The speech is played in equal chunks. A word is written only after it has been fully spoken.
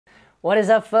What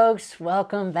is up, folks?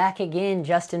 Welcome back again.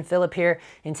 Justin Phillip here,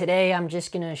 and today I'm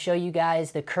just going to show you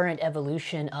guys the current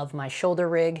evolution of my shoulder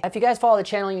rig. If you guys follow the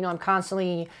channel, you know I'm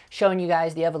constantly showing you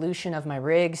guys the evolution of my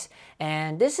rigs,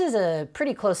 and this is a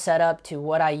pretty close setup to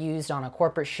what I used on a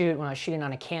corporate shoot when I was shooting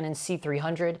on a Canon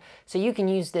C300. So you can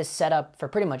use this setup for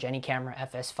pretty much any camera,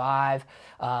 FS5,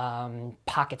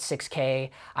 Pocket 6K.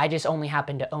 I just only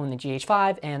happen to own the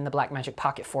GH5 and the BlackMagic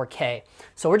Pocket 4K.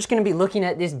 So we're just going to be looking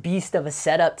at this beast of a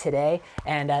setup today.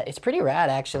 And it's pretty rad,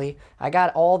 actually. I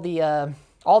got all the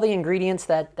ingredients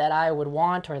that I would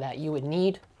want or that you would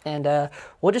need, and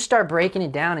we'll just start breaking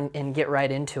it down and get right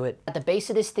into it. At the base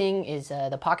of this thing is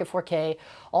the Pocket 4K.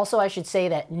 Also, I should say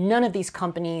that none of these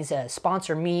companies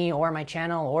sponsor me or my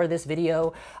channel or this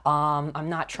video. I'm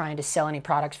not trying to sell any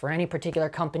products for any particular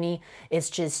company.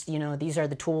 It's just, you know, these are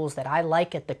the tools that I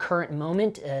like at the current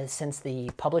moment since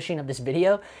the publishing of this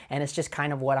video, and it's just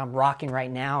kind of what I'm rocking right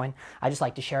now, and I just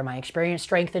like to share my experience,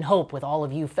 strength, and hope with all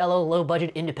of you fellow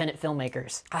low-budget independent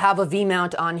filmmakers. I have a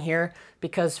V-mount on here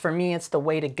because for me it's the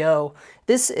way to go.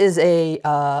 This is a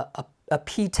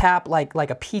P-tap, like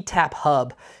a P-tap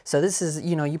hub. So this is,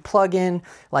 you know, you plug in,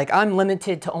 like I'm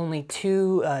limited to only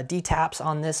 2 D-taps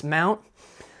on this mount.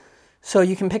 So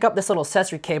you can pick up this little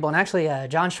accessory cable, and actually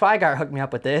John Schweigart hooked me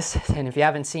up with this, and if you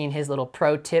haven't seen his little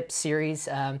pro tip series,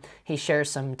 he shares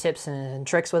some tips and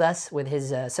tricks with us with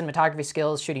his cinematography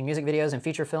skills, shooting music videos and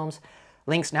feature films.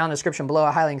 Links down in the description below.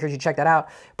 I highly encourage you to check that out.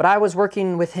 But I was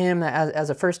working with him as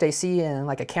a first AC and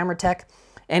like a camera tech,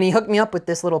 and he hooked me up with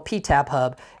this little P-tap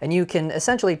hub, and you can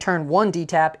essentially turn 1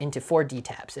 D-tap into 4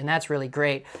 D-taps, and that's really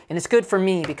great. And it's good for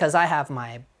me because I have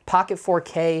my Pocket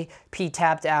 4K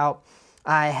P-tapped out,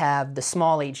 I have the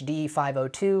smallHD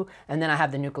 502, and then I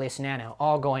have the Nucleus Nano,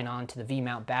 all going on to the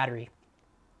V-mount battery.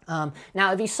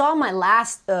 Now, if you saw my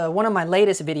last, one of my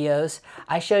latest videos,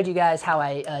 I showed you guys how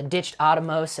I ditched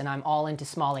Atomos and I'm all into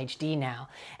smallHD now.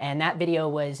 And that video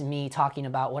was me talking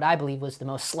about what I believe was the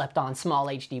most slept on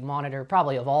smallHD monitor,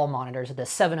 probably of all monitors, the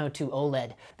 702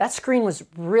 OLED. That screen was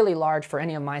really large for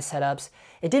any of my setups.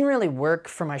 It didn't really work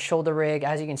for my shoulder rig.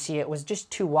 As you can see, it was just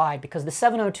too wide because the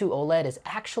 702 OLED is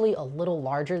actually a little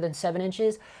larger than 7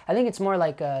 inches. I think it's more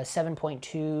like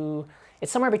 7.2.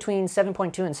 It's somewhere between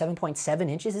 7.2 and 7.7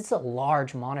 inches. It's a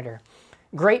large monitor.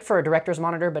 Great for a director's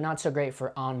monitor, but not so great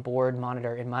for onboard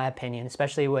monitor, in my opinion,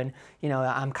 especially when, you know,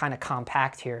 I'm kind of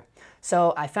compact here.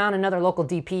 So I found another local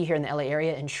DP here in the LA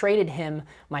area and traded him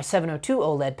my 702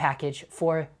 OLED package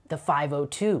for the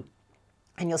 502.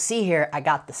 And you'll see here, I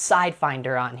got the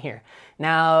sidefinder on here.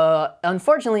 Now,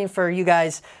 unfortunately for you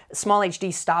guys,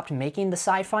 smallHD stopped making the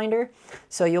sidefinder,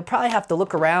 so you'll probably have to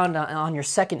look around on your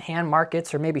secondhand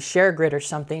markets or maybe ShareGrid or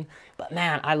something. But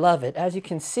man, I love it. As you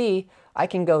can see, I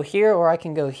can go here or I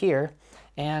can go here,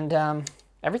 and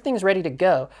everything's ready to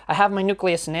go. I have my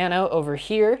Nucleus Nano over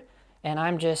here, and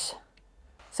I'm just...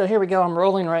 So here we go, I'm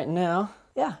rolling right now.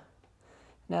 Yeah.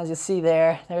 Now as you see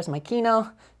there's my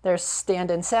Kino, there's Stand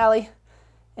and Sally,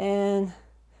 and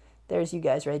there's you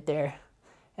guys right there.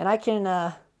 And I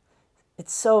can,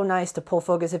 it's so nice to pull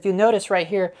focus. If you notice right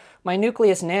here, my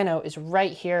Nucleus Nano is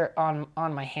right here on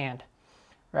my hand,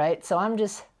 right? So I'm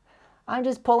just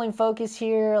pulling focus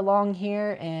here, along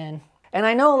here, and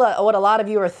I know what a lot of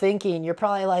you are thinking. You're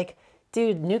probably like,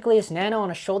 dude, Nucleus Nano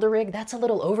on a shoulder rig, that's a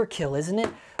little overkill, isn't it?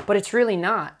 But it's really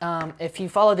not. If you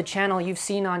follow the channel, you've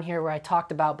seen on here where I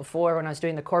talked about before when I was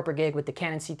doing the corporate gig with the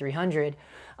Canon C300,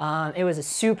 it was a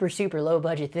super, super low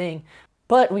budget thing.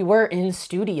 But we were in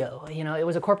studio, you know, it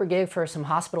was a corporate gig for some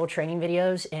hospital training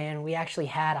videos, and we actually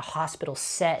had a hospital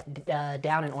set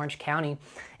down in Orange County.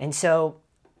 And so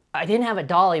I didn't have a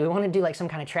dolly. We wanted to do like some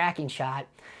kind of tracking shot.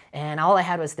 And all I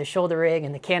had was the shoulder rig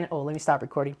and the Canon, oh, let me stop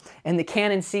recording, and the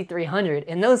Canon C300.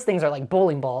 And those things are like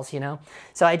bowling balls, you know?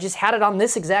 So I just had it on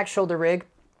this exact shoulder rig,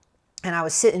 and I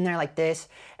was sitting there like this,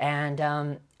 and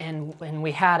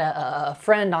we had a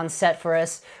friend on set for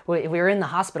us. We were in the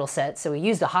hospital set, so we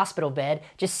used a hospital bed,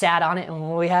 just sat on it,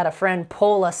 and we had a friend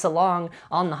pull us along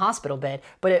on the hospital bed.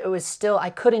 But it was still, I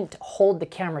couldn't hold the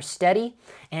camera steady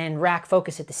and rack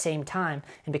focus at the same time.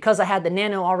 And because I had the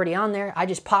Nano already on there, I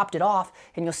just popped it off,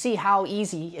 and you'll see how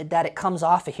easy that it comes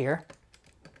off of here.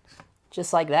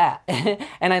 Just like that.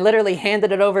 And I literally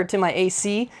handed it over to my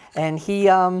AC, and he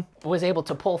was able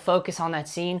to pull focus on that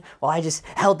scene while I just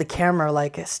held the camera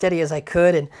like as steady as I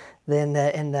could, and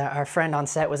then our friend on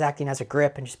set was acting as a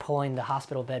grip and just pulling the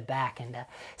hospital bed back. And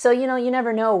so, you know, you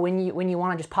never know when you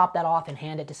want to just pop that off and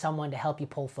hand it to someone to help you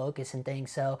pull focus and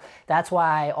things. So that's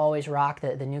why I always rock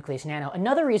the Nucleus Nano.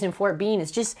 Another reason for it being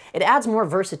is just it adds more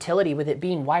versatility with it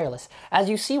being wireless. As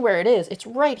you see where it is, it's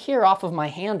right here off of my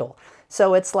handle.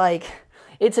 So it's like,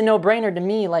 it's a no-brainer to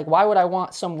me. Like, why would I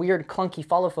want some weird clunky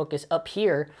follow focus up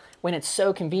here when it's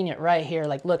so convenient right here?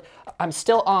 Like, look, I'm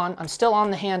still on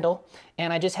the handle,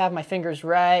 and I just have my fingers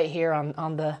right here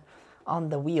on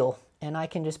the wheel, and I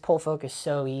can just pull focus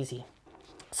so easy.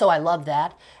 So I love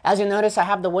that. As you'll notice, I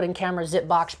have the Wooden Camera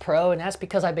ZipBox Pro, and that's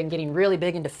because I've been getting really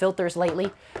big into filters lately.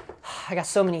 I got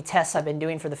so many tests I've been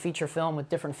doing for the feature film with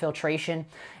different filtration,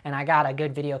 and I got a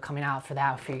good video coming out for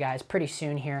that for you guys pretty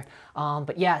soon here.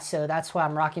 But yeah, so that's why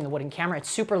I'm rocking the Wooden Camera. It's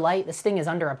super light. This thing is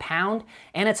under a pound,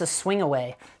 and it's a swing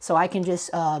away. So I can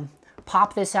just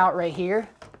pop this out right here.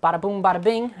 Bada boom, bada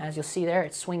bing. As you'll see there,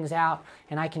 it swings out,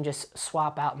 and I can just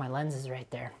swap out my lenses right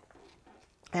there.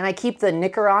 And I keep the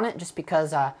nicker on it just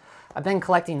because I've been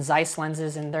collecting Zeiss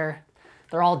lenses, and they're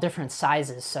all different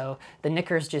sizes. So the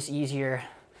nicker is just easier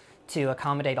to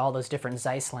accommodate all those different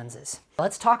Zeiss lenses.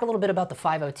 Let's talk a little bit about the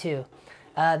 502.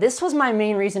 This was my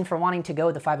main reason for wanting to go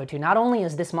with the 502. Not only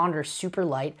is this monitor super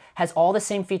light, has all the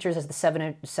same features as the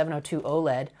 702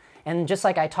 OLED, and just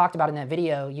like I talked about in that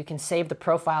video, you can save the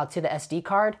profile to the SD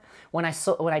card. When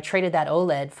I traded that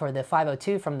OLED for the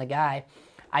 502 from the guy,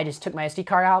 I just took my SD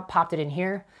card out, popped it in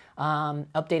here,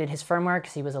 updated his firmware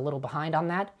because he was a little behind on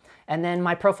that. And then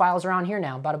my profiles are on here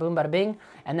now, bada boom, bada bing.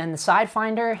 And then the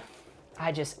sidefinder,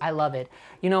 I love it.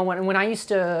 You know, when I used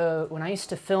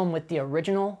to film with the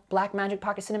original BlackMagic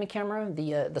Pocket Cinema camera,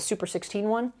 the Super 16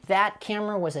 one, that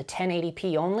camera was a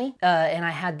 1080p only, and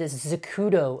I had this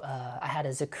Zacuto,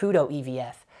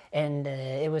 EVF. And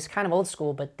it was kind of old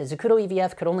school, but the Zacuto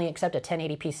EVF could only accept a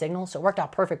 1080p signal, so it worked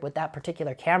out perfect with that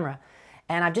particular camera.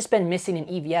 And I've just been missing an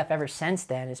EVF ever since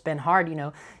then. It's been hard, you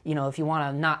know, if you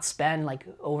want to not spend like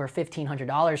over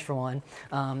 $1,500 for one.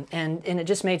 And it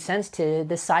just made sense to,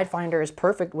 this sidefinder is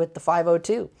perfect with the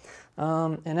 502.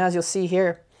 And as you'll see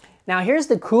here, now here's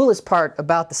the coolest part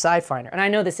about the sidefinder. And I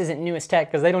know this isn't newest tech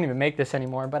because they don't even make this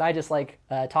anymore, but I just like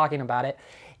talking about it.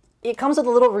 It comes with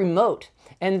a little remote,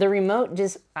 and the remote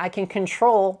I can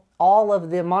control all of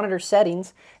the monitor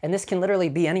settings, and this can literally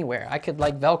be anywhere. I could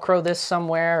like Velcro this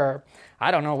somewhere, or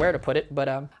I don't know where to put it, but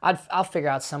I'll figure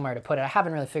out somewhere to put it. I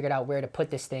haven't really figured out where to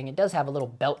put this thing. It does have a little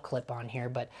belt clip on here,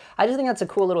 but I just think that's a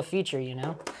cool little feature, you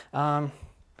know?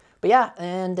 But yeah,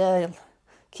 and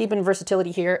keeping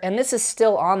versatility here, and this is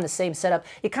still on the same setup.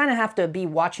 You kind of have to be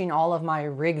watching all of my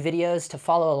rig videos to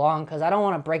follow along, because I don't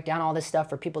want to break down all this stuff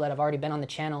for people that have already been on the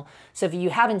channel. So if you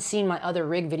haven't seen my other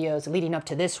rig videos leading up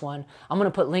to this one, I'm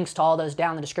going to put links to all those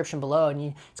down in the description below,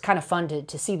 and it's kind of fun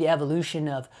to see the evolution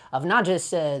of not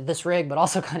just this rig, but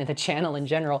also kind of the channel in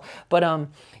general. But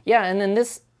yeah, and then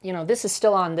this, you know, this is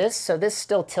still on this, so this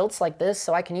still tilts like this,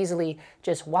 so I can easily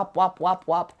just whop, whop, whop,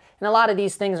 whop. And a lot of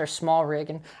these things are smallRig,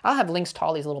 and I'll have links to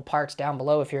all these little parts down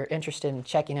below if you're interested in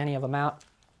checking any of them out.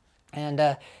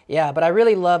 And yeah, but I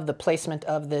really love the placement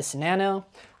of this Nano.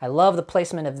 I love the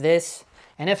placement of this.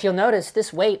 And if you'll notice,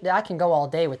 this weight, I can go all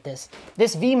day with this.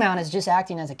 This V-mount is just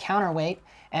acting as a counterweight,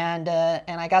 and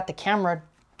I got the camera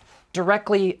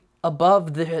directly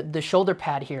above the shoulder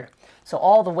pad here. So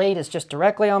all the weight is just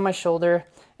directly on my shoulder,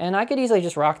 and I could easily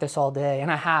just rock this all day,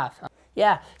 and I have.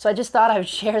 Yeah, so I just thought I would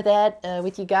share that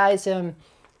with you guys. I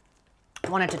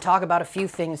wanted to talk about a few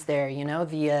things there, you know,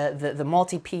 the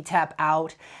multi-P tap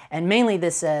out, and mainly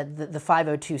this the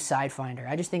 502 sidefinder.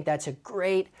 I just think that's a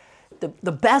great,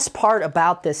 the best part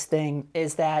about this thing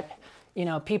is that, you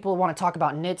know, people want to talk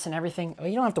about nits and everything. Well,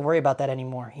 you don't have to worry about that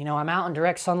anymore. You know, I'm out in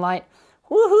direct sunlight.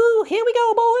 Woohoo, here we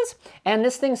go, boys. And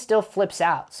this thing still flips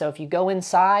out. So if you go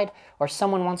inside or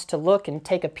someone wants to look and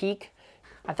take a peek,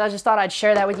 I just thought I'd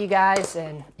share that with you guys,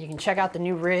 and you can check out the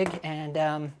new rig,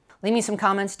 and leave me some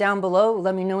comments down below.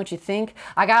 Let me know what you think.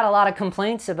 I got a lot of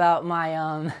complaints about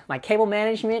my my cable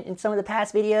management in some of the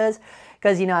past videos,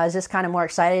 because, you know, I was just kind of more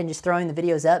excited and just throwing the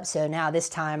videos up. So now this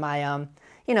time I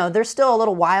you know, they're still a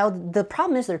little wild. The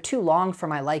problem is they're too long for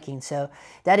my liking, so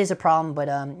that is a problem. But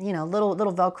you know, little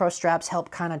Velcro straps help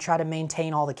kind of try to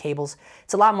maintain all the cables.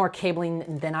 It's a lot more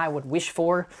cabling than I would wish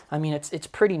for. I mean, it's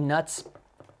pretty nuts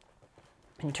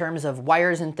in terms of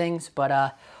wires and things,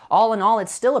 but all in all,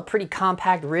 it's still a pretty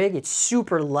compact rig. It's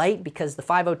super light because the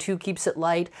 502 keeps it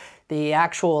light. The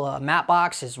actual matte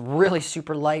box is really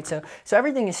super light, so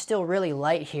everything is still really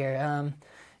light here,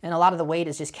 and a lot of the weight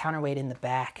is just counterweight in the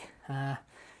back.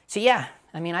 So yeah,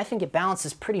 I mean, I think it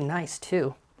balances pretty nice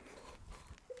too.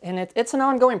 And it's an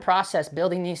ongoing process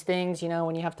building these things, you know,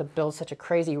 when you have to build such a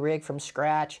crazy rig from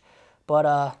scratch.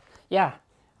 But yeah,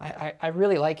 I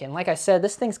really like it. And like I said,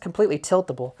 this thing's completely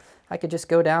tiltable. I could just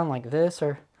go down like this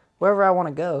or wherever I want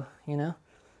to go, you know.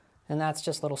 And that's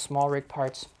just little small rig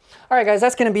parts. All right, guys,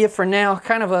 that's going to be it for now.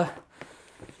 Kind of a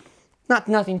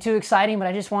nothing too exciting, but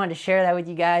I just wanted to share that with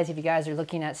you guys if you guys are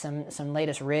looking at some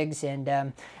latest rigs.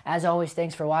 And as always,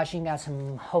 thanks for watching. Got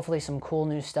hopefully some cool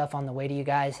new stuff on the way to you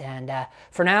guys. And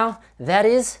for now, that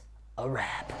is a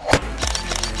wrap.